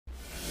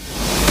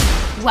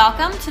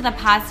Welcome to the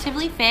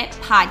Positively Fit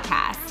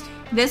podcast.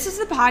 This is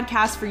the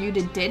podcast for you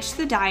to ditch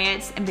the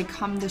diets and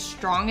become the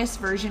strongest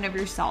version of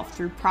yourself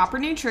through proper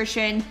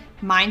nutrition,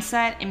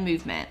 mindset, and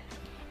movement.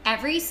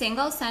 Every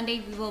single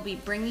Sunday, we will be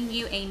bringing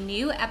you a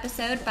new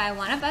episode by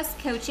one of us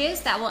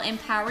coaches that will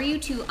empower you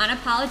to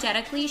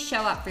unapologetically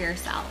show up for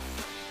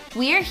yourself.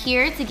 We are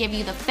here to give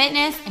you the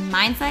fitness and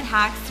mindset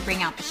hacks to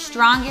bring out the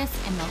strongest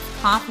and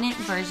most confident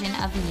version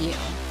of you.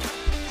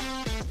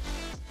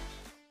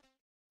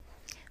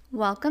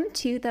 Welcome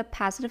to the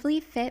Positively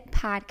Fit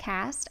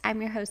podcast.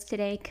 I'm your host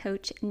today,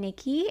 Coach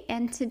Nikki,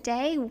 and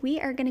today we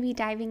are going to be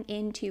diving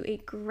into a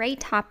great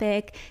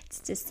topic.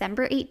 It's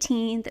December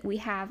 18th. We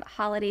have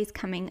holidays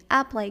coming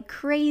up like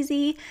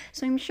crazy,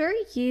 so I'm sure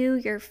you,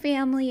 your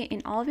family,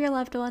 and all of your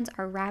loved ones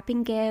are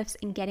wrapping gifts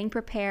and getting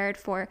prepared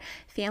for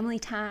family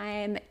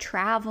time,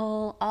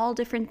 travel, all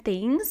different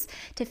things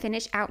to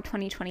finish out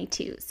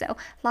 2022. So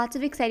lots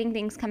of exciting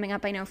things coming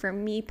up. I know for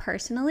me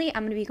personally,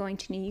 I'm going to be going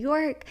to New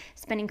York,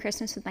 spending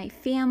Christmas with my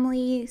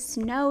family.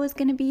 Snow is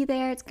going to be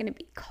there. It's going to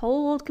be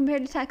cold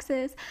compared to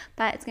Texas,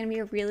 but it's going to be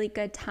a really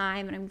good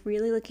time, and I'm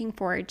really looking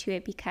forward to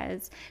it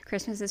because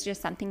Christmas is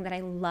just something that I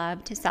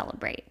love to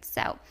celebrate.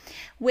 So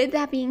with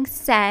that being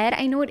said,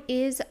 I know it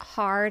is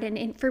hard,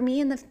 and for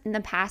me in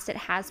the past, it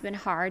has been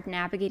hard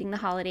navigating the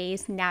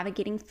holidays,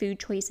 navigating food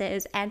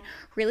choices, and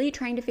really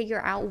trying to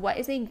figure out what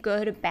is a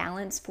good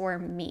balance for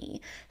me.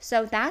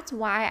 So that's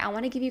why I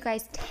want to give you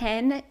guys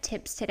 10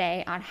 tips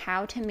today on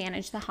how to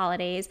manage the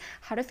holidays,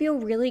 how to feel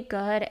really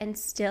good and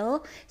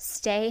still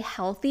stay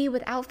healthy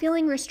without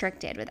feeling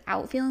restricted,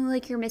 without feeling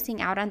like you're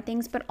missing out on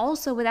things, but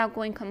also without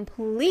going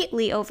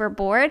completely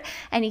overboard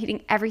and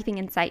eating everything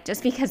in sight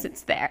just because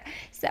it's there.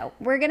 So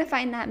we're going to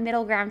find that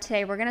middle ground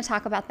today. We're going to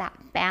talk about that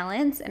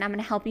balance, and I'm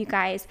going to help you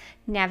guys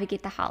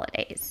navigate the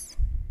holidays.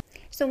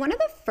 So one of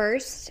the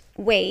first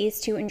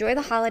ways to enjoy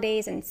the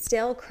holidays and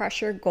still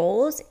crush your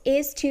goals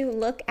is to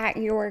look at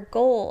your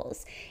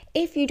goals.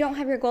 If you don't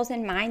have your goals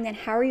in mind, then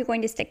how are you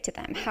going to stick to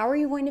them? How are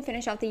you going to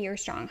finish out the year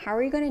strong? How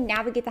are you going to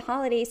navigate the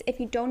holidays if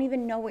you don't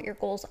even know what your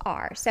goals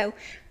are? So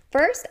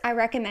first, I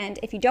recommend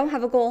if you don't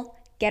have a goal,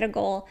 get a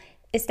goal,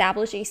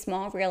 establish a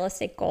small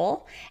realistic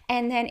goal.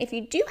 And then if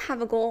you do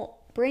have a goal,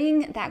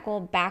 bring that goal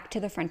back to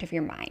the front of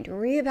your mind.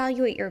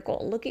 Reevaluate your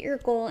goal. Look at your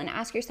goal and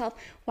ask yourself,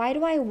 why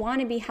do I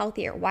want to be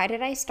healthier? Why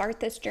did I start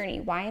this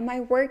journey? Why am I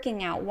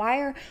working out?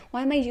 Why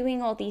am I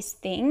doing all these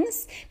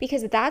things?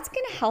 Because that's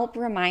going to help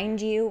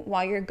remind you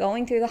while you're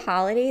going through the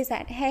holidays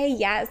that, hey,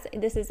 yes,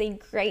 this is a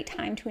great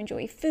time to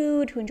enjoy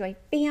food, to enjoy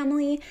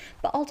family,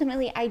 but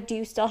ultimately I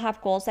do still have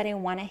goals that I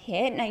want to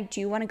hit, and I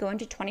do want to go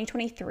into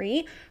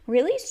 2023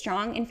 really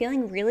strong and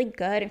feeling really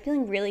good and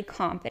feeling really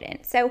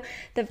confident. So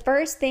the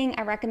first thing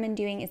I recommend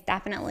doing is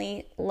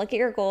definitely look at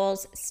your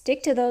goals,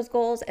 stick to those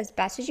goals as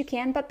best as you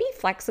can, but be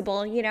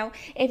flexible. You know,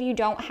 if you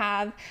don't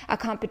have a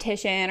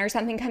competition or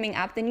something coming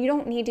up, then you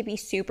don't need to be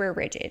super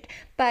rigid,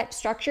 but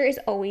structure is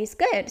always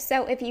good.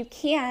 So if you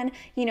can,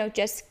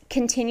 just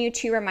continue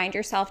to remind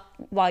yourself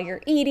while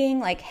you're eating,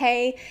 like,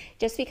 hey,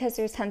 just because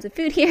there's tons of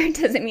food here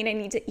doesn't mean I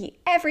need to eat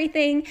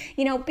everything.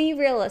 Be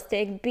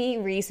realistic, be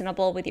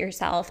reasonable with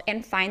yourself,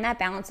 and find that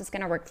balance is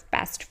going to work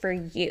best for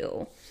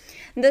you.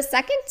 The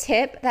second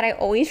tip that I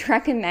always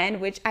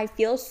recommend, which I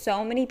feel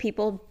so many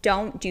people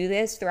don't do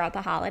this throughout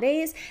the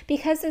holidays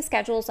because the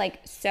schedule is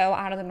so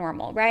out of the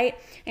normal, right?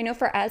 I know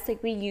for us,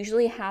 we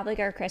usually have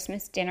our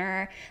Christmas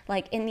dinner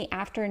in the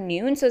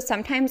afternoon. So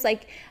sometimes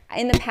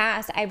in the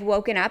past, I've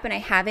woken up and I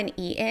haven't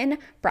eaten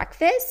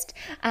breakfast,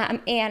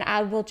 and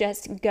I will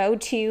just go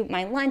to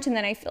my lunch, and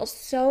then I feel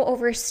so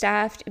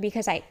overstuffed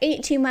because I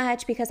ate too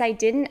much, because I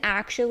didn't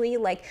actually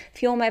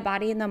fuel my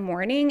body in the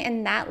morning,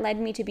 and that led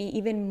me to be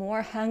even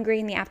more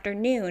hungry in the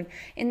afternoon.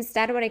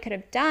 Instead, what I could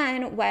have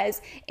done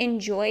was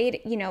enjoyed,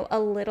 a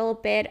little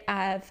bit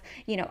of,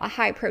 a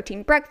high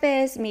protein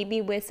breakfast,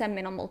 maybe with some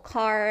minimal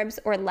carbs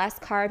or less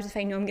carbs if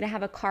I know I'm going to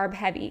have a carb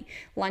heavy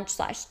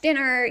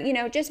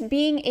lunch/dinner, just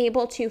being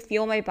able to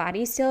fuel my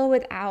body still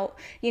without,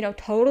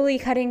 totally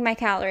cutting my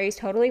calories,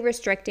 totally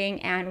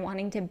restricting and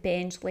wanting to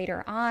binge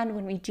later on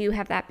when we do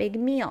have that big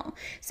meal.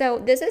 So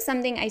this is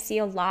something I see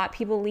a lot.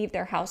 People leave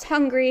their house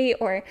hungry,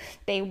 or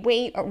they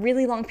wait a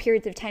really long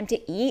periods of time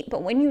to eat,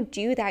 but when you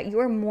do that,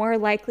 you're more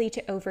likely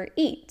to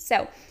overeat.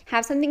 So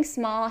have something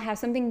small, have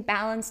something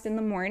balanced in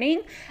the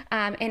morning,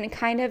 and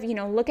kind of,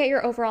 look at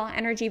your overall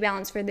energy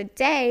balance for the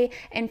day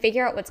and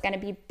figure out what's going to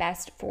be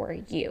best for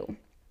you.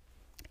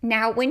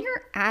 Now, when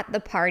you're at the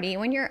party,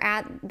 when you're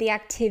at the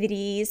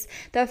activities,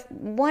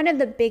 one of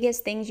the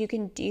biggest things you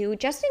can do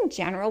just in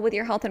general with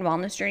your health and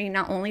wellness journey,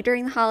 not only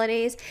during the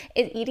holidays,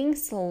 is eating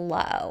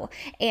slow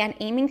and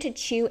aiming to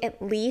chew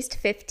at least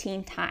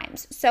 15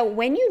 times. So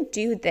when you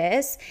do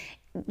this,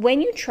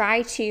 when you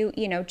try to,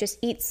 just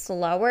eat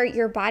slower,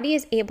 your body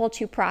is able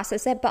to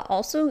process it, but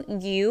also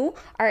you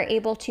are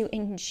able to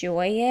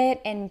enjoy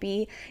it and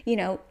be,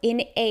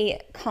 in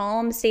a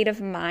calm state of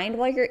mind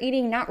while you're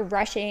eating, not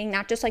rushing,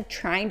 not just like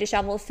trying to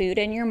shovel food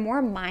in. You're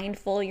more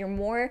mindful, you're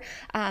more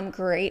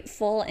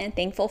grateful and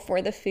thankful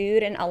for the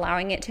food and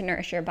allowing it to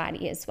nourish your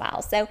body as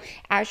well. So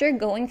as you're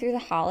going through the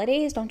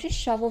holidays, don't just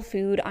shovel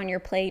food on your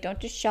plate. Don't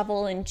just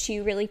shovel and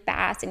chew really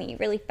fast and eat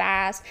really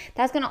fast.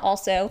 That's going to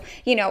also,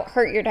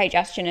 hurt your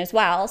digestion as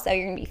well. So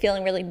you're going to be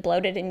feeling really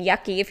bloated and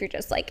yucky if you're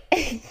just like,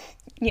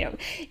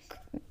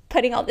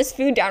 putting all this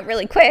food down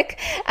really quick.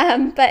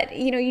 But,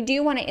 you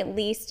do want to at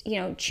least,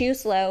 chew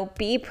slow,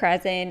 be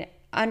present,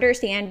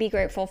 understand, be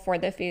grateful for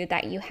the food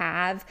that you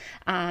have,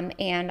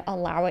 and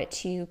allow it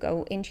to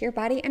go into your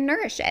body and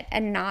nourish it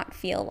and not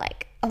feel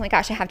like, oh my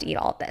gosh, I have to eat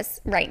all of this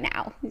right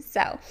now.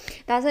 So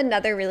that's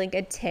another really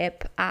good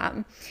tip.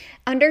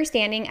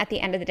 Understanding at the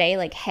end of the day,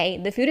 like, hey,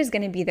 the food is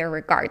going to be there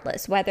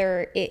regardless,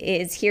 whether it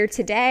is here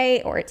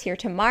today or it's here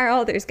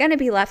tomorrow, there's going to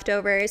be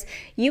leftovers.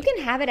 You can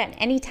have it at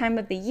any time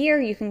of the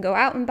year. You can go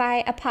out and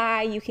buy a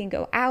pie. You can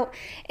go out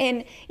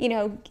and,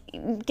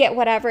 get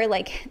whatever.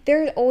 Like,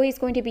 there's always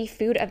going to be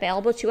food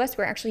available to us.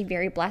 We're actually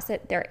very blessed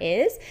that there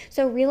is.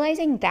 So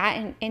realizing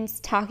that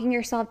and talking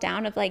yourself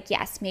down of like,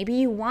 yes, maybe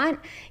you want,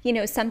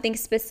 something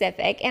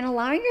specific, and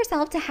allowing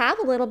yourself to have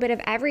a little bit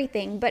of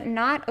everything, but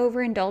not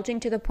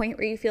overindulging to the point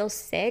where you feel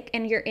sick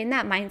and you're in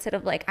that mindset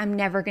of like, I'm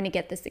never going to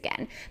get this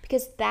again,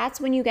 because that's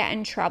when you get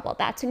in trouble.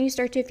 That's when you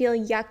start to feel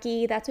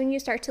yucky. That's when you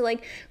start to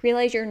like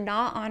realize you're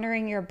not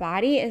honoring your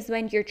body, is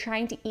when you're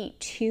trying to eat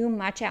too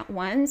much at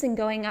once and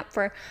going up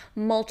for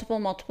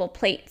multiple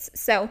plates.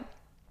 So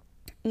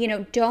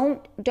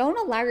don't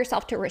allow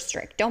yourself to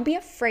restrict. Don't be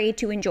afraid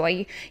to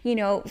enjoy,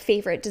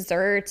 favorite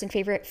desserts and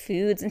favorite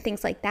foods and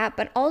things like that.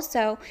 But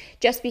also,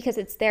 just because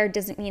it's there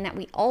doesn't mean that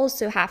we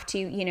also have to,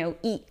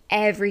 eat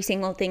every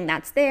single thing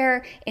that's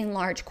there in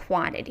large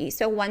quantities.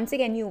 So once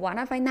again, you want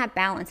to find that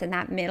balance and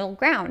that middle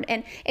ground.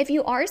 And if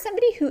you are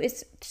somebody who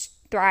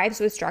thrives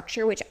with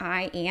structure, which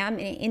I am,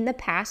 and in the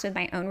past with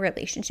my own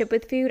relationship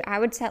with food, I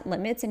would set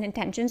limits and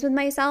intentions with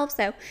myself.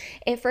 So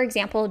if, for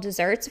example,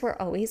 desserts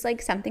were always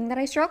like something that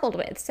I struggled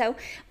with. So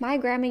my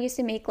grandma used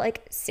to make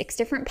like 6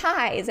 different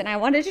pies and I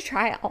wanted to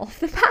try all of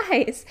the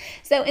pies.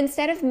 So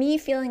instead of me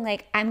feeling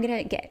like I'm going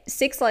to get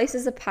 6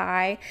 slices of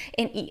pie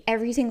and eat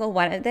every single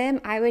one of them,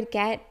 I would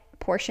get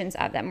portions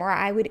of them, or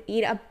I would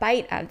eat a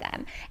bite of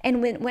them.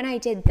 And when I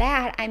did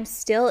that, I'm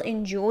still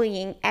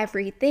enjoying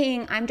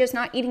everything. I'm just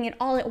not eating it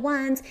all at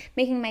once,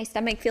 making my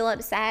stomach feel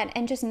upset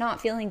and just not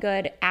feeling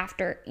good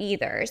after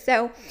either.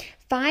 So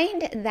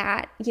find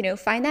that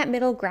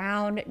middle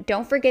ground.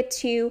 Don't forget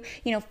to,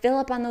 fill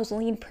up on those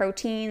lean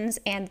proteins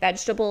and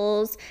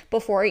vegetables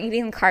before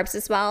eating carbs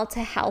as well to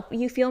help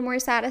you feel more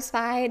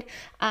satisfied.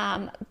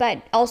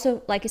 But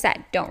also, like I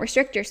said, don't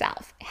restrict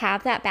yourself.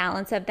 Have that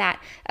balance of that,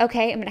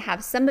 okay, I'm going to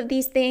have some of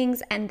these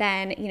things and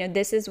then,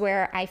 this is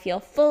where I feel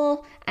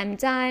full, I'm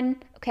done.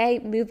 Okay,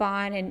 move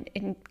on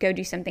and go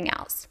do something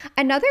else.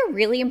 Another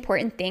really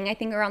important thing I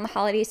think around the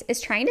holidays is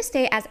trying to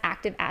stay as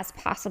active as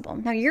possible.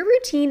 Now, your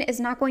routine is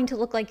not going to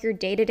look like your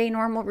day-to-day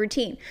normal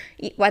routine.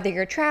 Whether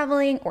you're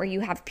traveling or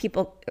you have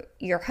people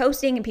you're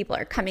hosting and people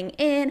are coming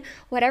in,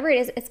 whatever it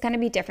is, it's going to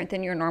be different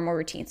than your normal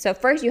routine. So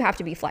first, you have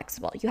to be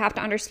flexible. You have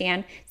to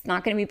understand it's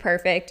not going to be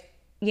perfect.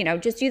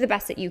 Just do the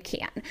best that you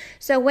can.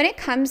 So when it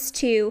comes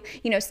to,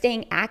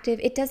 staying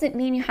active, it doesn't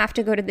mean you have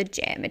to go to the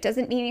gym. It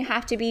doesn't mean you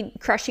have to be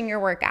crushing your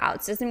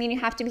workouts. It doesn't mean you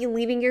have to be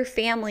leaving your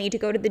family to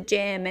go to the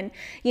gym and,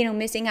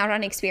 missing out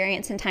on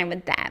experience and time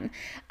with them.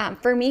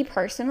 For me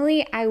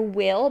personally, I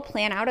will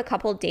plan out a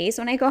couple days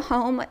when I go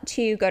home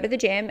to go to the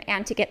gym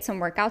and to get some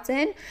workouts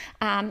in.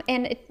 And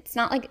it's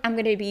not like I'm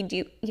going to be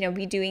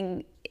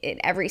doing it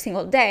every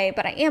single day,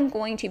 but I am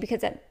going to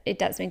because it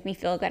does make me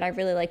feel good. I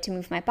really like to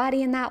move my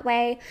body in that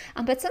way.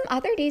 But some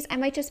other days I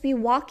might just be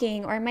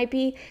walking, or I might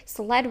be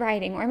sled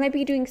riding, or I might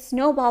be doing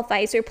snowball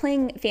fights or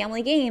playing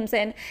family games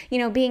and,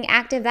 being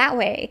active that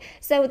way.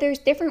 So there's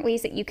different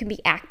ways that you can be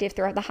active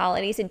throughout the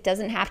holidays. It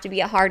doesn't have to be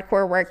a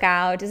hardcore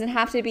workout. It doesn't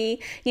have to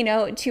be,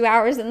 2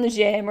 hours in the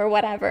gym or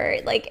whatever.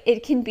 Like,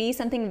 it can be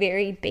something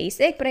very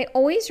basic, but I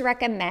always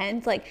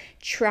recommend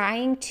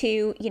trying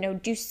to,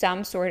 do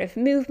some sort of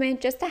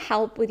movement just to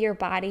help with your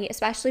body,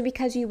 especially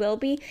because you will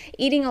be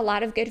eating a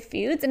lot of good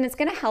foods and it's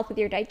going to help with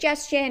your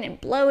digestion and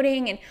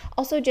bloating and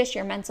also just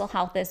your mental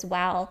health as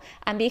well,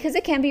 because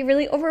it can be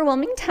really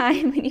overwhelming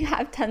time when you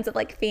have tons of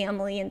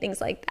family and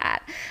things like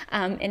that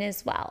and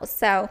as well.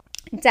 So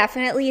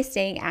definitely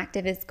staying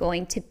active is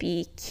going to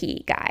be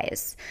key,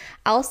 guys.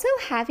 Also,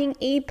 having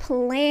a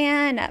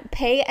plan.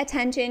 Pay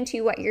attention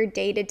to what your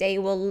day-to-day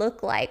will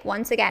look like.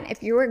 Once again,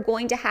 if you are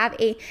going to have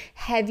a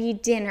heavy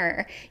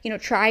dinner,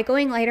 try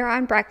going lighter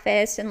on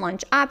breakfast and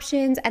lunch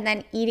options and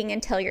then eating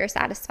until you're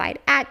satisfied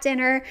at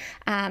dinner.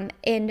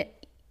 And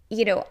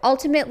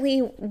ultimately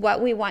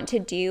what we want to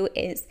do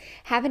is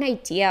have an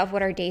idea of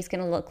what our day is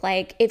going to look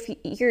like. If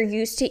you're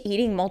used to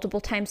eating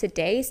multiple times a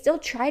day, still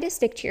try to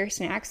stick to your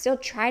snacks, still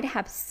try to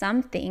have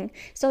something,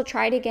 still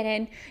try to get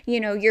in,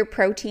 your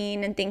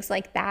protein and things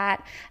like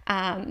that,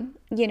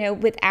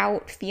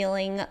 without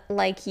feeling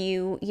like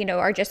you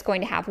are just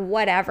going to have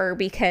whatever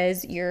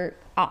because you're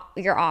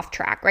off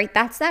track, right?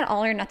 That's that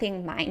all or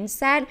nothing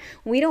mindset.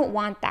 We don't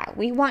want that.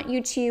 We want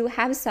you to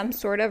have some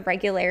sort of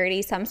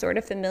regularity, some sort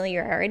of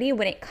familiarity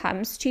when it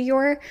comes to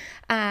your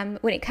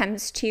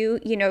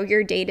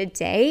your day to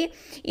day,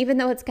 even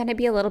though it's going to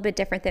be a little bit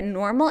different than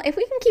normal. If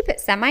we can keep it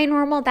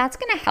semi-normal, that's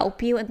going to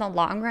help you in the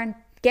long run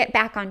get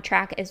back on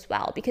track as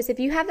well. Because if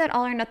you have that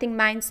all or nothing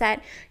mindset,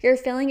 you're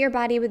filling your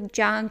body with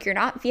junk, you're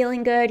not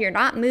feeling good, you're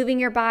not moving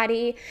your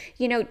body,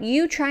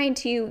 you trying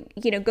to,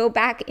 go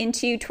back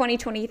into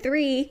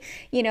 2023,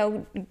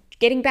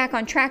 getting back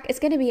on track is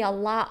going to be a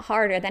lot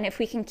harder than if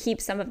we can keep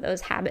some of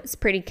those habits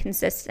pretty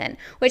consistent,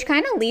 which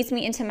kind of leads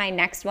me into my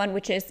next one,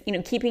 which is,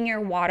 keeping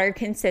your water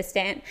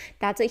consistent.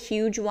 That's a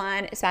huge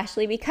one,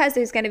 especially because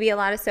there's going to be a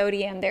lot of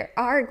sodium. There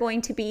are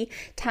going to be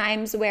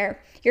times where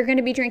you're going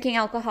to be drinking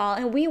alcohol,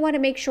 and we want to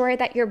make sure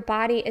that your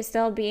body is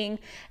still being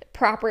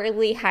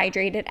properly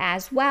hydrated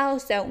as well.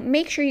 So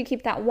make sure you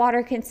keep that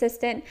water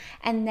consistent.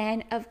 And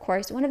then, of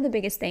course, one of the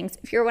biggest things,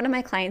 if you're one of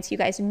my clients, you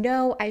guys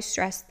know I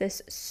stress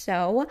this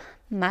so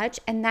much,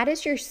 and that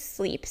is your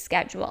sleep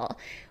schedule.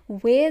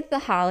 With the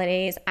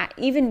holidays,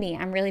 even me,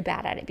 I'm really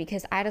bad at it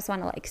because I just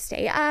want to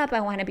stay up. I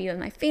want to be with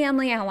my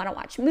family. I want to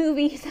watch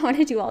movies. I want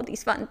to do all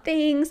these fun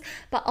things.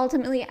 But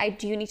ultimately, I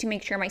do need to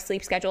make sure my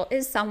sleep schedule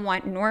is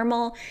somewhat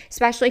normal,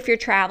 especially if you're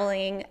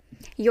traveling.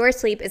 Your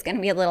sleep is going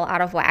to be a little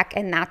out of whack,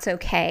 and that's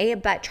okay,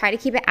 but try to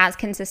keep it as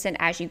consistent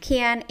as you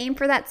can. Aim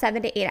for that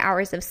 7 to 8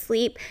 hours of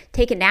sleep.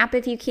 Take a nap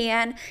if you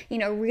can.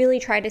 Really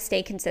try to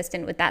stay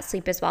consistent with that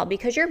sleep as well,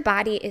 because your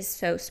body is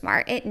so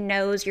smart. It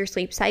knows your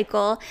sleep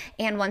cycle.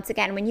 And once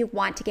again, when you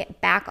want to get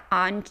back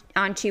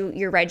onto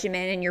your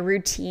regimen and your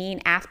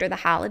routine after the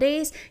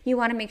holidays, you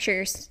want to make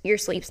sure your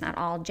sleep's not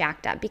all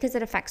jacked up, because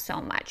it affects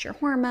so much: your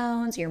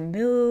hormones, your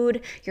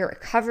mood, your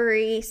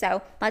recovery.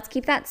 So let's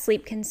keep that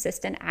sleep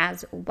consistent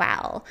as well.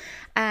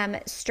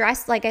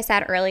 Stress, like I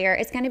said earlier,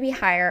 it's going to be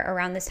higher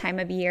around this time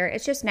of year.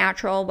 It's just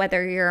natural,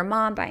 whether you're a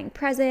mom buying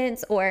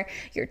presents or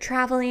you're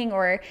traveling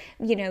or,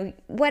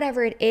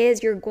 whatever it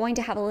is, you're going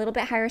to have a little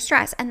bit higher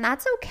stress, and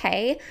that's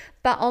okay.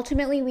 But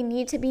ultimately, we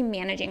need to be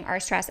managing our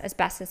stress as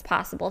best as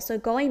possible. So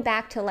going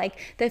back to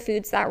the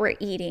foods that we're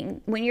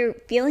eating, when you're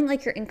feeling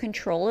like you're in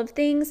control of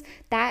things,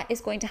 that is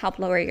going to help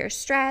lower your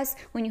stress.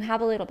 When you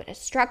have a little bit of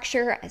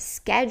structure, a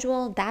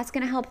schedule, that's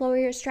going to help lower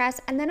your stress.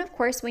 And then, of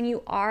course, when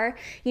you are,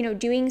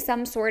 doing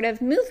some sort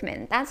of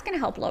movement, that's going to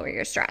help lower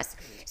your stress.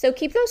 So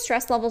keep those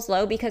stress levels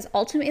low, because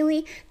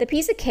ultimately the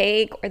piece of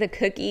cake or the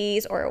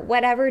cookies or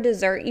whatever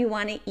dessert you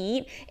want to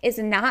eat is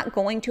not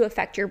going to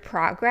affect your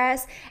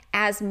progress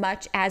as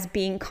much as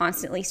being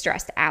constantly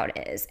stressed out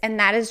is. And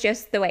that is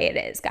just the way it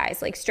is,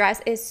 guys.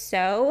 Stress is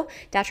so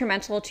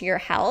detrimental to your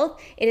health.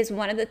 It is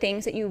one of the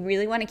things that you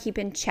really want to keep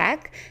in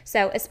check.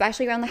 So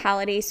especially around the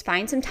holidays,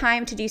 find some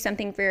time to do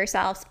something for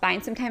yourselves.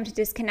 Find some time to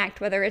disconnect,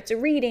 whether it's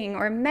reading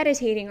or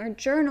meditating or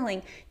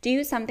journaling.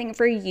 Do something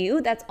for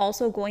you that's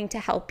also going to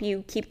help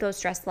you keep those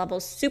stress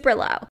levels super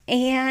low.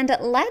 And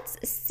let's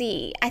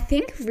see, I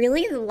think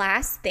really the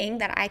last thing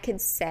that I could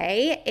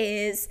say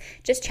is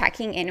just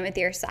checking in with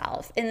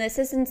yourself. And this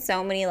is in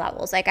so many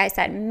levels. Like I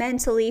said,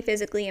 mentally,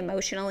 physically,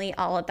 emotionally,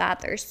 all of that.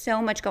 There's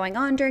so much going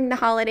on during the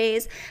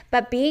holidays,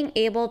 but being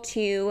able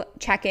to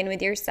check in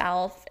with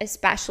yourself,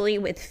 especially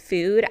with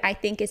food, I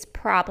think is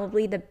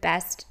probably the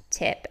best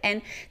tip.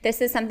 And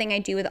this is something I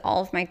do with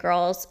all of my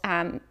girls,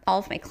 all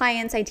of my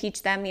clients. I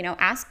teach them,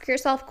 ask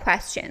yourself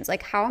questions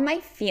like, how am I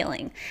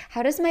feeling?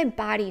 How does my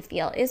body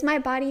feel? Is my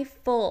body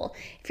full?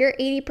 If you're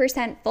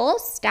 80% full,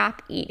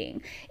 stop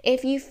eating.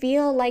 If you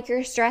feel like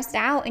you're stressed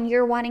out and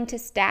you're wanting to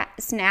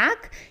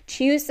snack,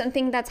 choose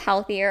something that's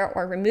healthier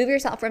or remove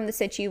yourself from the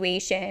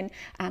situation.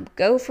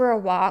 Go for a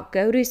walk,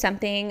 go do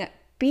something.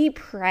 Be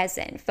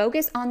present.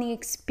 Focus on the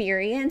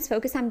experience.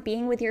 Focus on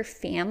being with your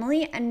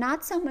family, and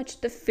not so much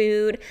the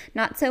food,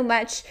 not so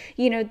much,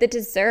 the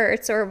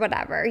desserts or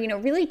whatever.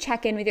 Really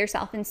check in with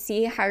yourself and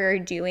see how you're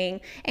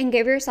doing, and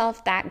give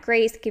yourself that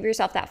grace, give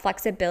yourself that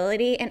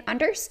flexibility, and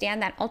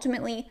understand that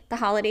ultimately the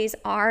holidays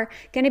are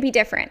going to be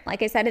different.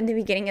 Like I said in the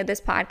beginning of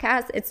this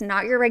podcast, it's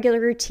not your regular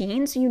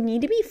routine. So you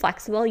need to be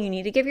flexible. You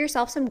need to give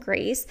yourself some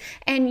grace,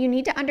 and you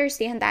need to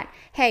understand that,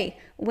 hey,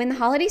 when the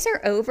holidays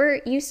are over,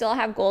 you still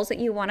have goals that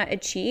you want to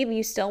achieve.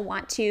 You still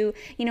want to,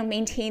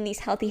 maintain these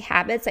healthy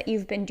habits that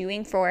you've been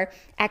doing for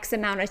X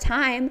amount of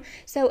time.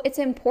 So it's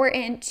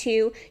important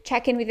to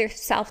check in with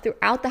yourself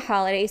throughout the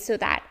holidays, so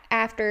that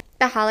after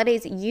the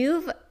holidays,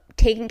 you've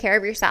taken care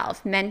of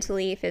yourself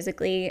mentally,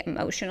 physically,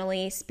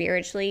 emotionally,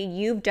 spiritually.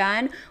 You've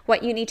done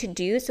what you need to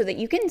do so that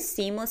you can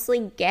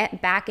seamlessly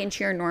get back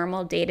into your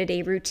normal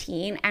day-to-day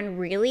routine and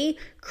really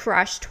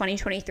crush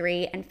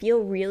 2023 and feel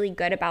really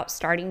good about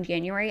starting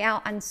January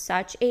out on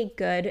such a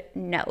good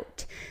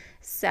note.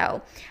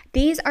 So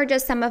these are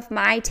just some of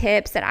my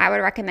tips that I would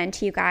recommend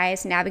to you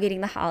guys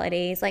navigating the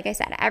holidays. Like I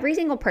said, every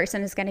single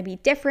person is going to be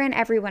different.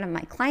 Every one of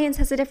my clients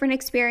has a different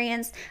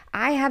experience.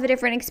 I have a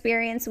different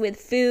experience with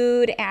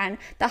food and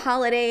the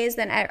holidays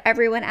than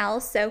everyone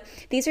else. So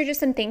these are just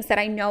some things that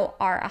I know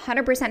are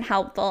 100%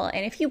 helpful.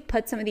 And if you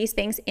put some of these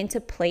things into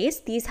place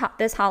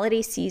this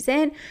holiday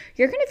season,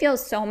 you're going to feel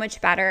so much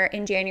better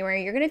in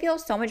January. You're going to feel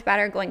so much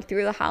better going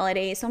through the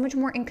holidays, so much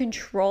more in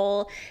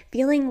control,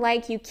 feeling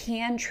like you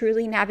can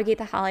truly navigate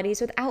the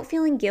holidays without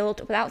feeling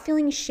guilt, without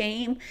feeling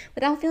shame,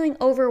 without feeling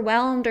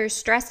overwhelmed or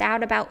stressed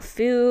out about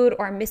food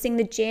or missing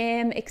the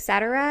gym,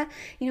 etc.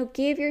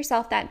 Give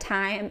yourself that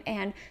time.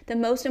 And the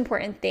most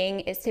important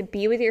thing is to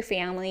be with your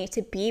family,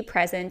 to be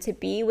present, to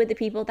be with the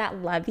people that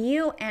love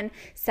you, and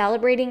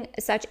celebrating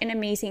such an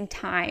amazing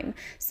time.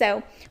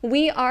 So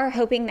we are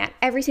hoping that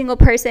every single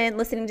person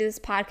listening to this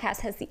podcast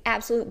has the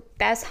absolute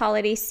best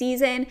holiday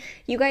season.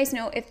 You guys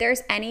know if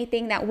there's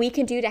anything that we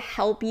can do to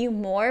help you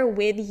more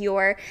with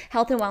your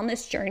health and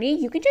wellness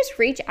journey, you can just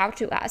reach out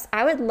to us.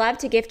 I would love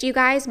to gift you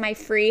guys my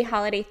free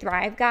Holiday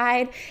Thrive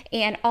Guide,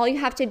 and all you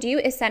have to do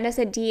is send us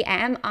a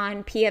DM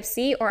on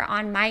PFC or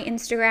on my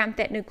Instagram,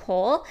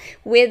 FitNicole,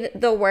 with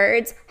the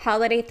words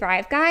Holiday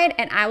Thrive Guide,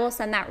 and I will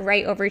send that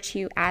right over to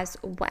you as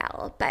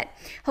well. But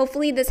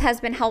hopefully this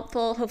has been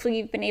helpful. Hopefully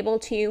you've been able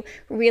to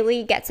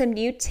really get some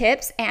new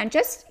tips and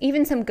just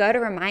even some good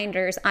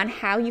reminders on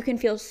how you can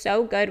feel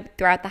so good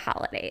throughout the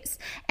holidays.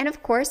 And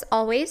of course,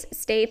 always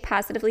stay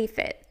positively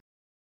fit.